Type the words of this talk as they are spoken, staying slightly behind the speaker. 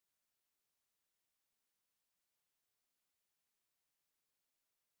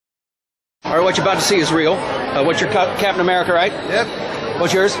All right, what you're about to see is real. What's your Captain America, right? Yep.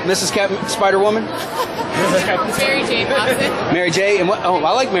 What's yours, Mrs. Spider-Woman? Mary Jane Watson. Mary J. And what? Oh,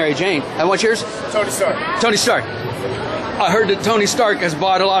 I like Mary Jane. And what's yours? Tony Stark. Tony Stark. I heard that Tony Stark has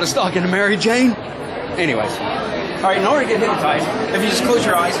bought a lot of stock into Mary Jane. Anyways. All right, in order to get hypnotized, if you just close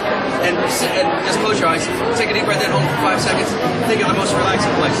your eyes and just close your eyes, take a deep breath in, hold for 5 seconds, think of the most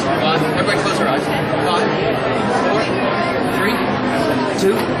relaxing place. 5. Everybody close their eyes. 5,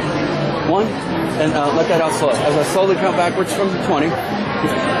 4, 3, 2, 1, and let that out slow. As I slowly count backwards from 20,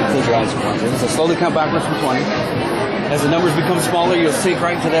 close your eyes for 1 second. As I slowly count backwards from 20, as the numbers become smaller, you'll sink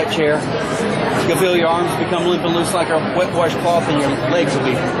right into that chair. You'll feel your arms become limp and loose like a wet washcloth, and your legs will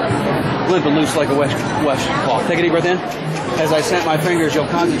be limp and loose like a washcloth. Take a deep breath in. As I snap my fingers, you'll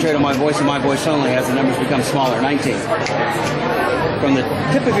concentrate on my voice and my voice only as the numbers become smaller. 19. From the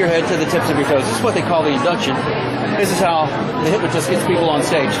tip of your head to the tips of your toes. This is what they call the induction. This is how the hypnotist gets people on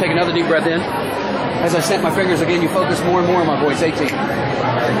stage. Take another deep breath in. As I snap my fingers again, you focus more and more on my voice. 18.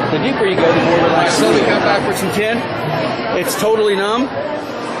 The deeper you go, the more relaxed. Slowly count backwards from 10. It's totally numb.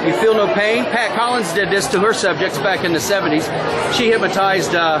 You feel no pain. Pat Collins did this to her subjects back in the 70s. She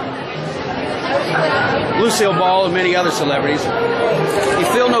hypnotized Lucille Ball and many other celebrities. You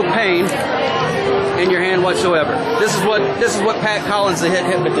feel no pain in your hand whatsoever. This is what Pat Collins, the hit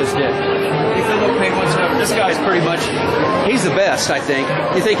hypnotist, did. You feel no pain whatsoever. This guy's pretty much, he's the best, I think.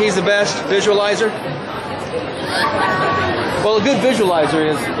 You think he's the best visualizer? Well, a good visualizer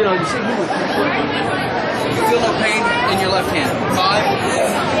is, you know, you see him with you feel no pain in your left hand. 5,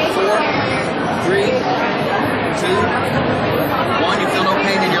 4, 3, 2, 1. You feel no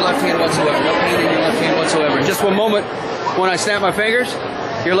pain in your left hand whatsoever. No pain in your left hand whatsoever. In just 1 moment, when I snap my fingers,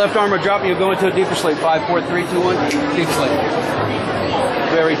 your left arm will drop and you'll go into a deeper sleep. 5, 4, 3, 2, 1. Deep sleep.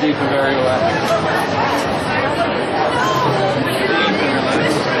 Very deep and very relaxed.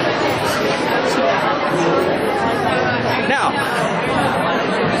 Now,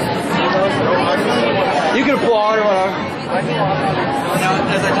 you can applaud or whatever. Now,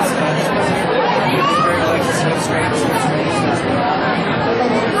 as I just said, very relaxed, straight.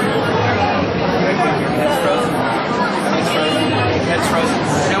 Head's frozen.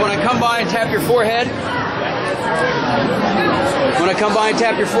 Now, when I come by and tap your forehead,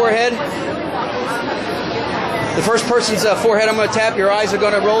 the first person's forehead I'm going to tap, your eyes are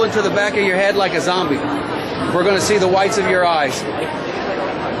going to roll into the back of your head like a zombie. We're going to see the whites of your eyes.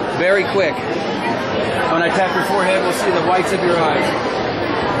 Very quick. When I tap your forehead, we'll see the whites of your eyes.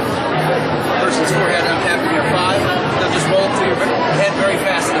 Person's forehead, I'm tapping your 5. They'll just roll through your head very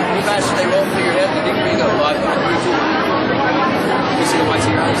fast. The faster they roll through your head, the deeper you go. 5, 4, 3, 2. You see the whites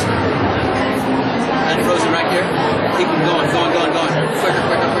of your eyes? And frozen right here. Keep them going. Quicker.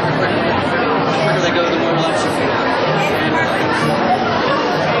 The quicker they go, the more relaxed you feel.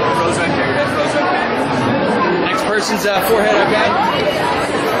 Froze right there. Your head froze right there. Next person's forehead, okay?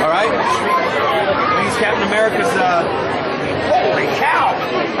 All right. He's Captain America's. Holy cow!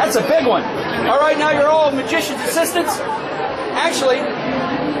 That's a big one. All right, now you're all magician's assistants. Actually,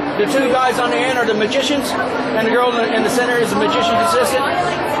 the 2 guys on the end are the magicians, and the girl in the center is the magician's assistant.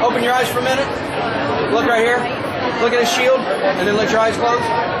 Open your eyes for a minute. Look right here. Look at his shield, and then let your eyes close.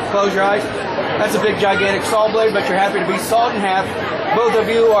 Close your eyes. That's a big, gigantic saw blade, but you're happy to be sawed in half. Both of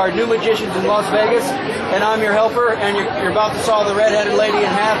you are new magicians in Las Vegas, and I'm your helper, and you're about to saw the redheaded lady in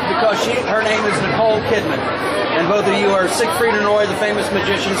half because her name is Nicole Kidman. And both of you are Siegfried and Roy, the famous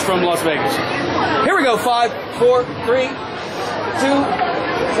magicians from Las Vegas. Here we go. 5, 4, 3, 2,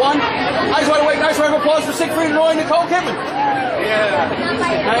 1. Eyes wide awake. Nice round of applause for Siegfried and Roy and Nicole Kidman. Yeah.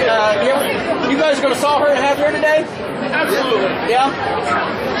 You guys are going to saw her in half here today? Absolutely. Yeah?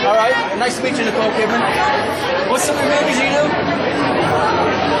 All right. Nice to meet you, Nicole Kidman. What's some of your movies you do? All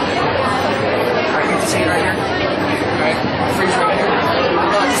right, you can see it right here. All right. Freeze right here.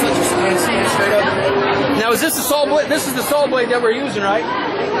 Just let your hands stand straight up. Now, is this the saw blade? This is the saw blade that we're using, right?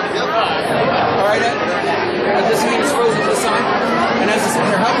 Yep. All right. This hand is frozen to the side. And as this,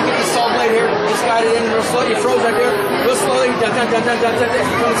 here, help me get this saw blade here. Just guide it in real slow. You froze right there. Real slowly. Dun dun dun dun dun dun.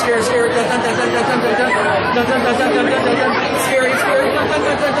 Scary. Dun dun dun dun dun dun dun. Dun dun dun dun dun dun dun. Scary. Dun dun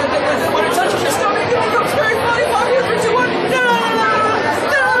dun dun dun dun. When it touches your stomach, it becomes scary. 5, 4, 3, 2, 1. No.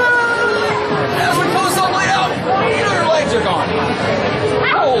 As we pull the saw blade out, you know your legs are gone.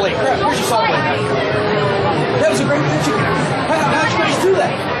 Holy crap! Here's your saw blade. That was a great picture. How'd you guys do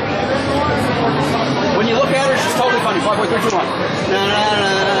that? When you look at her, she's totally funny. 5, 4, 3, 2, 1.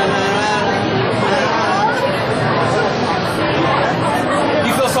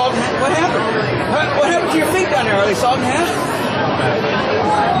 You feel sawed in half? What happened? What happened to your feet down there? Are they sawed in half?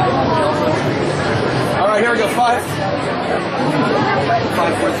 All right, here we go. 5.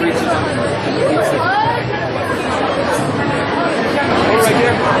 5, 4, 3, 2, 1. Hold it right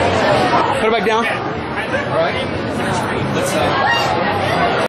there. Put it back down. All right. Let's